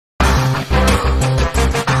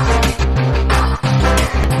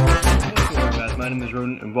my name is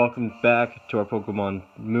Rodent, and welcome back to our Pokemon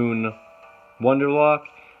Moon Wonderlocke.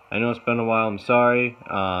 I know it's been a while, I'm sorry.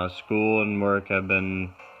 School and work have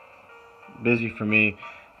been busy for me,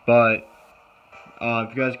 but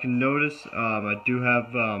if you guys can notice, I do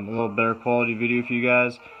have a little better quality video for you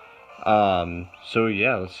guys. So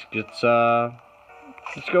yeah, let's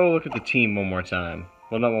go look at the team one more time.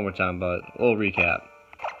 Well, not one more time, but a little recap.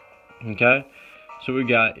 Okay, so we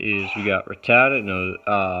got Rattata,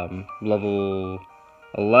 level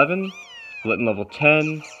 11, Litten level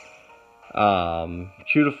 10,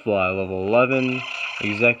 Cutiefly level 11,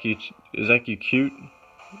 Execute,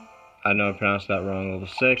 I know I pronounced that wrong, level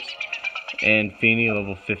 6, and Feeny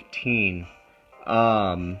level 15.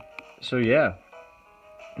 So yeah,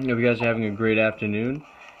 I hope you guys are having a great afternoon,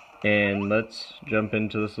 and let's jump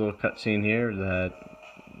into this little cutscene here that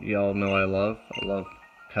y'all know I love. I love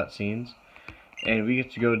cutscenes. And we get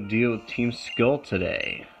to go deal with Team Skull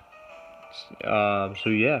today. So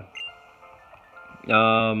yeah.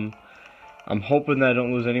 I'm hoping that I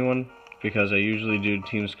don't lose anyone, because I usually do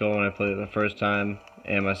Team Skull when I play it the first time,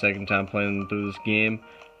 and my second time playing through this game.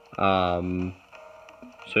 So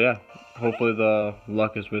yeah, hopefully the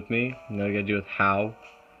luck is with me. Now I gotta deal with How.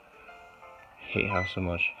 I hate How so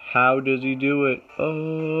much. How does he do it?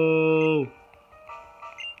 Oh!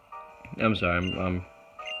 I'm sorry, I'm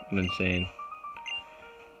insane.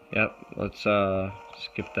 Yep, let's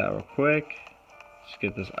skip that real quick. Let's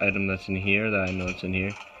get this item that's in here that I know it's in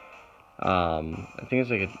here. I think it's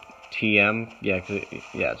like a TM. Yeah,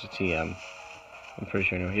 it's a TM. I'm pretty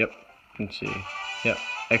sure I know. Yep, let's see. Yep,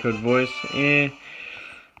 echoed voice.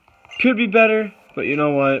 Could be better, but you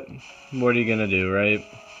know what? What are you gonna do, right?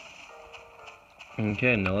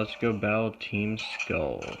 Okay, now let's go battle Team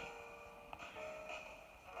Skull.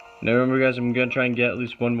 Now remember, guys, I'm gonna try and get at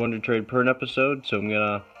least one Wonder Trade per episode, so I'm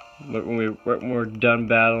gonna, when we're done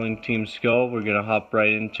battling Team Skull, we're gonna hop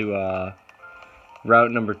right into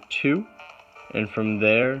route number 2, and from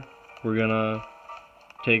there we're gonna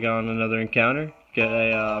take on another encounter, get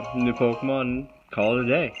a new Pokemon, and call it a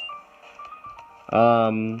day.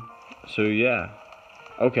 So yeah,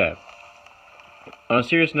 okay. On a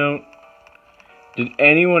serious note, did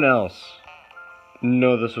anyone else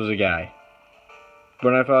know this was a guy?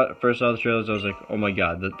 When I first saw the trailers, I was like, oh my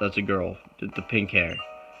god, that's a girl. The pink hair.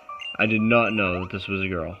 I did not know that this was a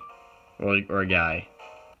girl. Or a guy.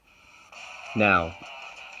 Now,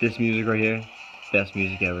 this music right here, best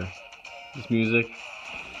music ever. This music,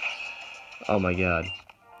 oh my god.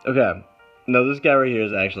 Okay, now this guy right here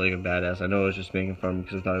is actually like a badass. I know I was just making fun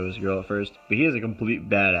because I thought he was a girl at first, but he is a complete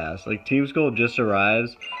badass. Like, Team Skull just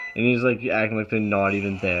arrives, and he's like acting like they're not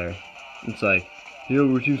even there. It's like, yo,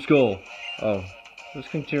 we're Team Skull. Oh. Let's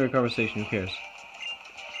continue our conversation, who cares?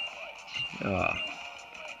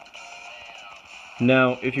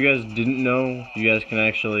 Now, if you guys didn't know, you guys can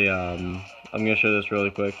actually, I'm going to show this really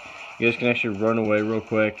quick. You guys can actually run away real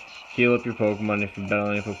quick, heal up your Pokemon if you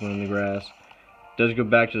battle any Pokemon in the grass. It does go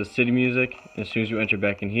back to the city music, and as soon as you enter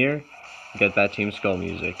back in here, you get that Team Skull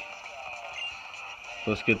music.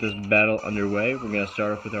 So let's get this battle underway. We're going to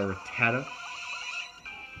start off with our Rattata.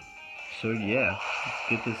 So yeah, let's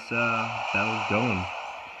get this battle going.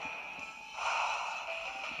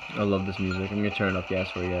 I love this music. I'm gonna turn it up, guys,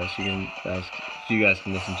 for you guys, so you guys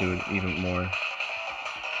can listen to it even more.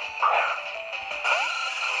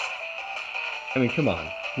 I mean, come on,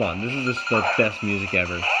 this is just the best music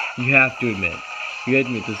ever. You have to admit,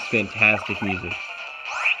 this is fantastic music.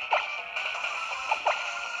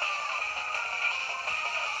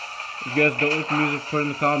 If you guys don't like the music, put it in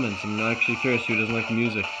the comments. I'm actually curious who doesn't like the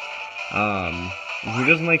music. Who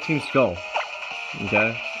doesn't like Team Skull?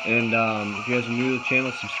 Okay? And, if you guys are new to the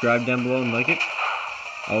channel, subscribe down below and like it.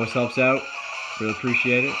 Always helps out. Really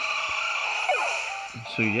appreciate it.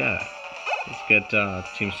 So, yeah. Let's get,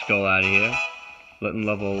 Team Skull out of here. Litten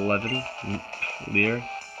level 11. Leer.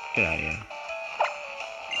 Get out of here.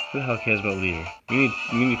 Who the hell cares about Leer? We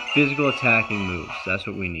need physical attacking moves. That's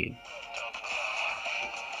what we need.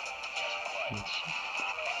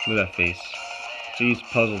 Look at that face. He's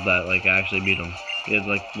puzzled that, like, I actually beat him. He had,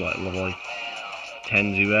 like, what, level, like,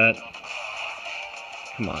 10 Zubat?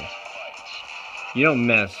 Come on. You don't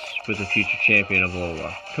mess with the future champion of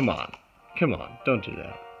Lola. Come on. Come on. Don't do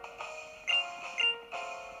that.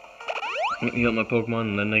 Heal my Pokemon,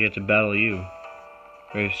 and then I get to battle you.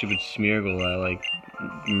 Very stupid Smeargle that, like,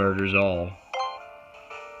 murders all.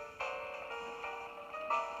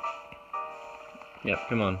 Yep,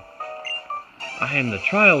 come on. I am the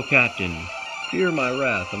trial captain. Fear my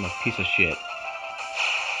wrath, I'm a piece of shit.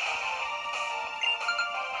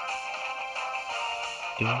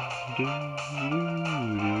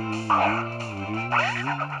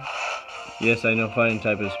 Yes, I know fighting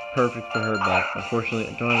type is perfect for her, but unfortunately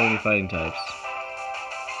I don't have any fighting types.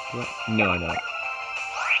 What? No, I don't.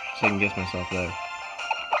 So I can guess myself there.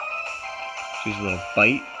 Choose a little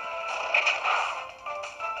bite.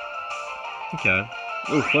 Okay.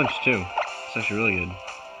 Ooh, flinch too. It's actually really good.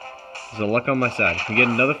 There's a luck on my side. Can we get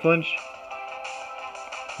another flinch?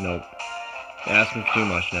 Nope. They're asking for too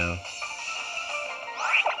much now.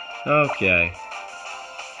 Okay.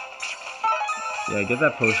 Yeah, get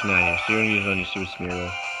that potion out of here. So you're gonna use it on your Super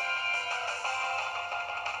Smeargle.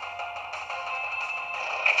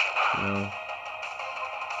 No.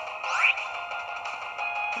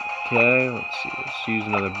 Okay, let's see. Let's use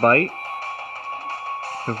another bite.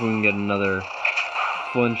 Hopefully we can get another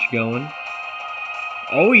flinch going.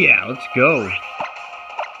 Oh yeah, let's go.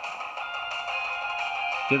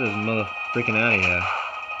 Get this mother freaking out of here.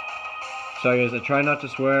 Sorry guys, I try not to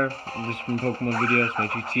swear. This is from Pokemon videos, my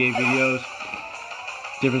GTA videos.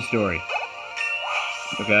 Different story.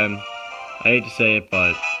 Okay? I hate to say it,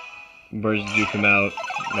 but words do come out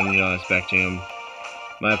when you're not expecting them.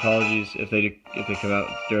 My apologies if they come out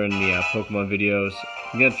during the Pokemon videos.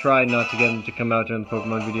 I'm gonna try not to get them to come out during the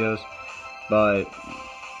Pokemon videos, but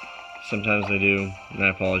sometimes they do, and I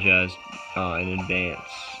apologize in advance.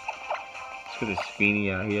 Let's get this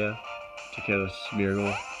Feeny out here. Take care of this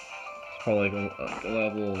Smeargle. It's probably like a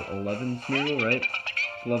level 11 Smeargle, right?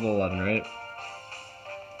 It's level 11, right?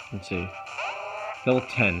 Let's see. Level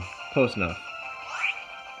 10. Close enough.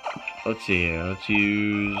 Let's see here. Let's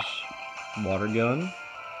use Water Gun.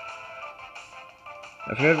 I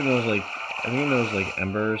forget if it knows like, I think it knows like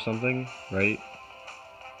Ember or something, right?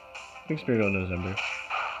 I think Smeargle knows Ember.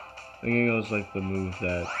 I think it knows like the move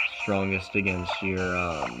that's strongest against your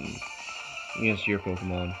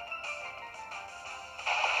Pokemon.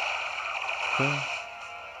 Okay.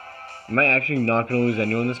 Am I actually not gonna lose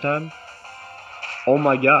anyone this time? Oh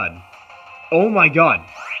my god. Oh my god.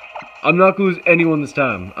 I'm not gonna lose anyone this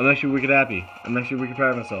time. I'm actually wicked happy. I'm actually wicked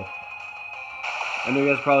proud of myself. I know you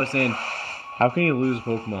guys are probably saying, how can you lose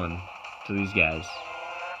Pokemon to these guys?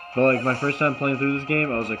 But like my first time playing through this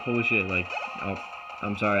game, I was like, holy shit, like, oh,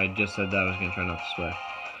 I'm sorry, I just said that, I was gonna try not to swear.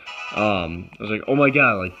 I was like, oh my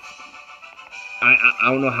god, like, I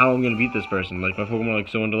don't know how I'm gonna beat this person. Like, my Pokemon are like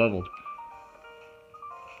so underleveled.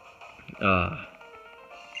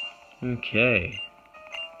 Okay.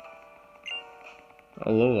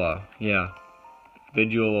 Alola, yeah.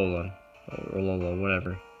 Alola. Or Alola,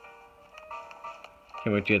 whatever.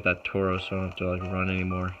 Can't wait to get that Tauros so I don't have to like run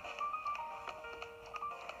anymore.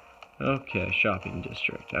 Okay, shopping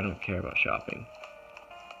district. I don't care about shopping.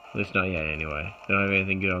 At least not yet anyway. They don't have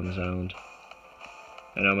anything good on this island.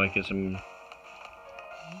 I know I might get some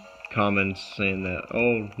comments saying that,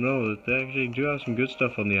 oh no, they actually do have some good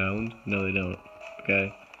stuff on the island. No, they don't.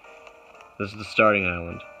 Okay? This is the starting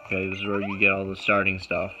island. Okay, this is where you get all the starting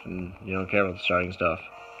stuff, and you don't care about the starting stuff.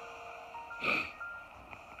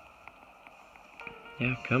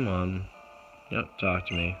 Yeah, come on. Yep, talk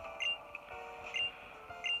to me.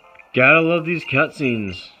 Gotta love these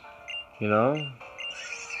cutscenes, you know?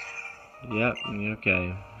 Yep,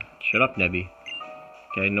 okay. Shut up, Nebby.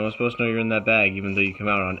 Okay, no one's supposed to know you're in that bag, even though you come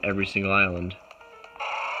out on every single island.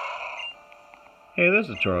 Hey, there's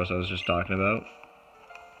the Tauros I was just talking about.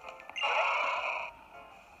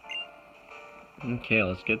 Okay,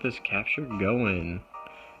 let's get this capture going.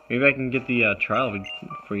 Maybe I can get the trial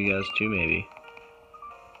for you guys too, maybe.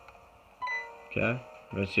 Okay,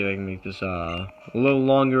 let's see if I can make this a little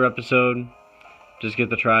longer episode. Just get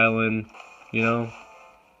the trial in, you know.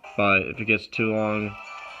 But if it gets too long,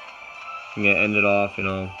 I'm gonna end it off. You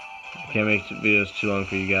know, I can't make videos too long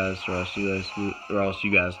for you guys, or else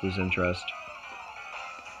you guys lose interest.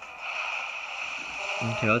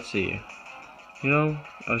 Okay, let's see. You know,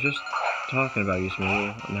 I was just talking about you,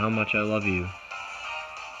 Smeargle, and how much I love you.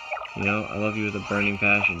 You know, I love you with a burning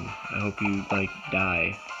passion. I hope you, like,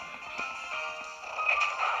 die.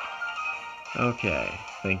 Okay,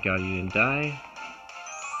 thank God you didn't die.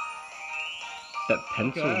 That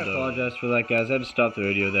pencil, okay, I apologize for that, guys. I had to stop the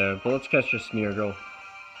video there, but let's catch your Smeargle.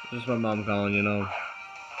 This is my mom calling, you know.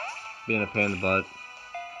 Being a pain in the butt.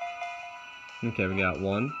 Okay, we got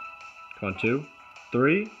 1. Come on, 2.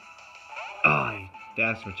 3. Ah, oh, they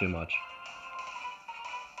asked for too much.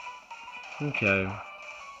 Okay.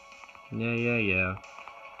 Yeah.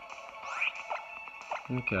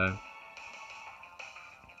 Okay.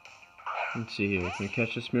 Let's see here. Can we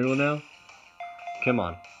catch this Smeargle now? Come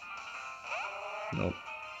on. Nope.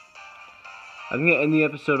 I'm gonna end the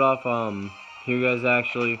episode off here, guys,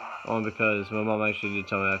 actually, because my mom actually did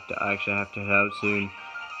tell me I actually have to head out soon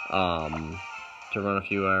to run a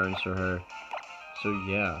few errands for her. So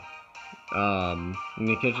yeah. I'm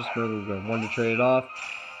gonna catch a Smeargle, we're gonna Wonder Trade it off,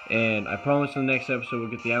 and I promise in the next episode we'll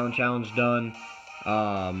get the Island Challenge done.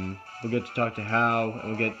 We'll get to talk to How, and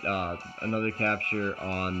we'll get another capture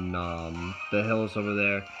on the hills over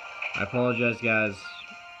there. I apologize, guys.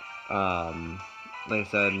 Like I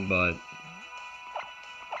said, but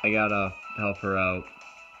I gotta help her out.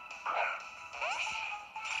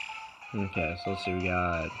 Okay, so let's see. We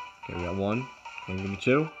got 1. Come on, give me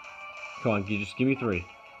 2. Come on, just give me 3.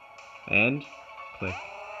 And click.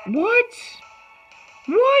 What?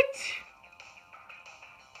 What?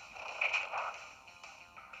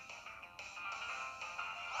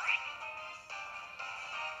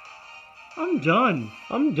 I'm done.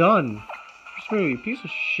 I'm done. Smeargle, you piece of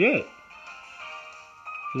shit.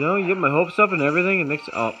 You know, you get my hopes up and everything, and next.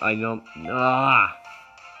 Oh, I know. Ah.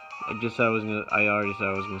 I just said I was gonna. I already said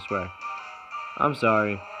I was gonna swear. I'm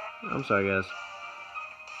sorry. I'm sorry, guys.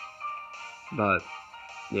 But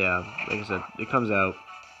yeah, like I said, it comes out.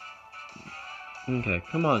 Okay,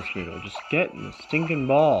 come on, Smeargle. Just get in the stinking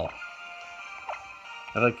ball.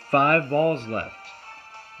 I have like 5 balls left.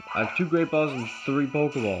 I have 2 great balls and 3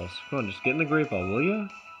 Pokeballs. Come on, just get in the great ball, will ya?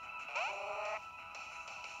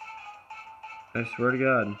 I swear to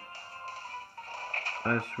God.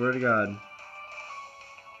 I swear to God.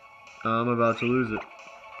 I'm about to lose it.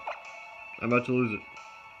 I'm about to lose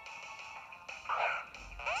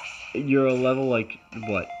it. You're a level, like,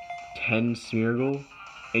 what, 10 Smeargle?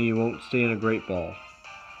 And you won't stay in a great ball.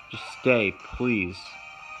 Just stay, please.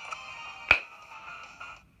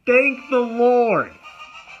 Thank the Lord!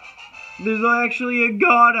 There's actually a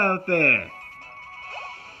God out there!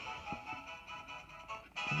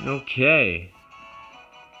 Okay.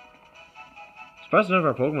 Surprised none of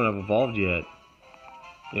our Pokemon have evolved yet.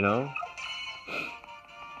 You know?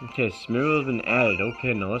 Okay, Smeargle has been added.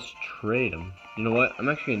 Okay, now let's trade him. You know what? I'm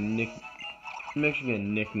actually gonna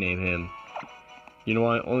nickname him. You know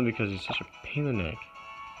why? Only because he's such a pain in the neck.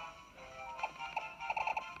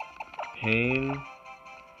 Pain.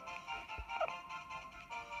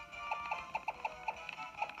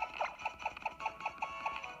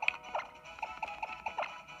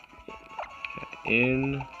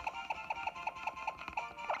 In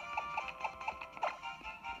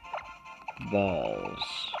balls.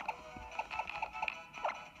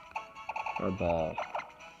 Or ball.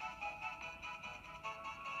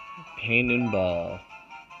 Pain and ball.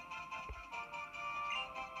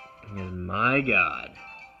 And my God.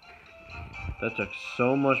 That took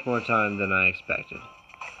so much more time than I expected.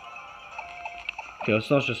 Okay, let's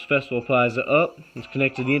launch this Festival Plaza up. Let's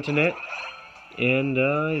connect to the internet. And,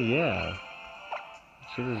 yeah.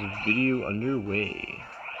 Let's get this video underway.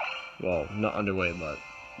 Well, not underway, but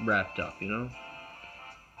wrapped up, you know?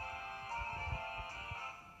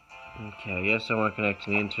 Okay, yes, I want to connect to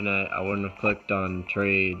the internet. I wouldn't have clicked on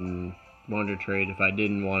trade and Wonder Trade if I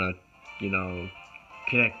didn't want to, you know,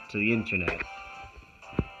 connect to the internet.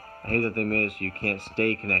 I hate that they made it so you can't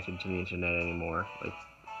stay connected to the internet anymore. Like,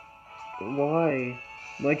 why?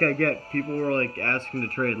 Like, I get people were like asking to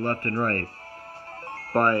trade left and right,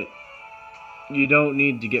 but you don't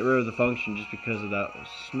need to get rid of the function just because of that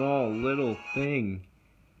small little thing.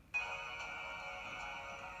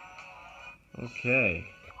 Okay.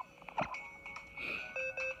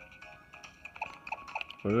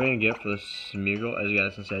 What are we gonna get for this Smeargle? As you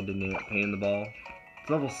guys can see, I didn't name it Pain in the Ball. It's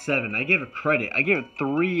level 7. I gave it credit. I gave it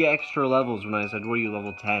 3 extra levels when I said, what are you,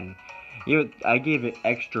 level 10? I gave it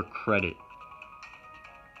extra credit.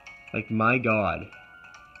 Like, my God.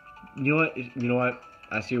 You know what? You know what?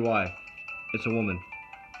 I see why. It's a woman.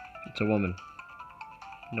 It's a woman.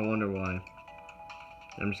 No wonder why.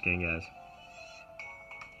 I'm just kidding, guys.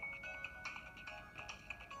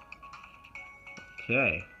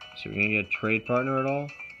 Okay. So we're gonna get a trade partner at all?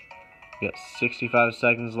 We got 65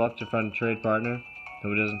 seconds left to find a trade partner.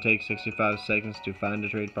 Though it doesn't take 65 seconds to find a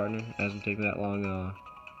trade partner. It hasn't taken that long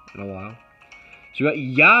in a while. So we got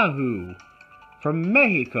Yahoo from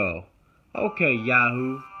Mexico. Okay,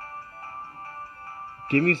 Yahoo.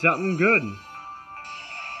 Give me something good.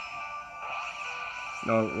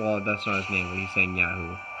 No, well, that's not his name, but he's saying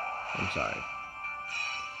Yahoo. I'm sorry.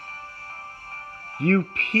 You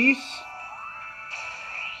piece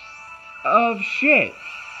of shit.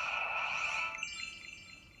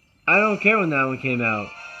 I don't care when that one came out.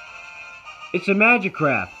 It's a magic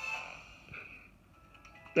crap.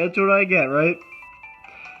 That's what I get, right?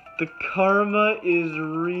 The karma is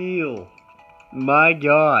real. My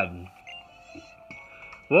God.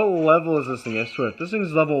 What level is this thing? I swear, if this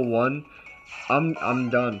thing's level 1, I'm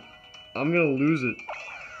done. I'm gonna lose it.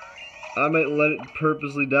 I might let it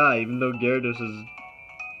purposely die, even though Gyarados is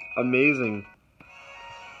amazing.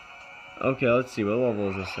 Okay, let's see. What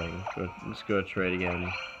level is this thing? Let's go trade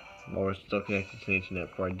again. While we're still connected to the internet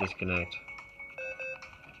before I disconnect.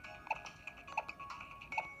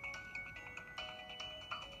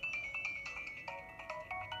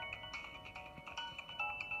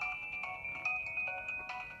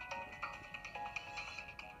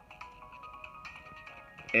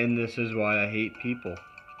 And this is why I hate people.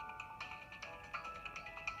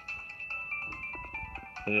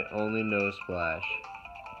 And it only knows Splash.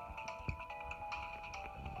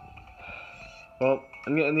 Well,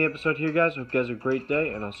 I'm getting the episode here, guys. Hope you guys have a great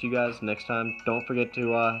day, and I'll see you guys next time. Don't forget to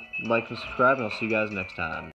like and subscribe, and I'll see you guys next time.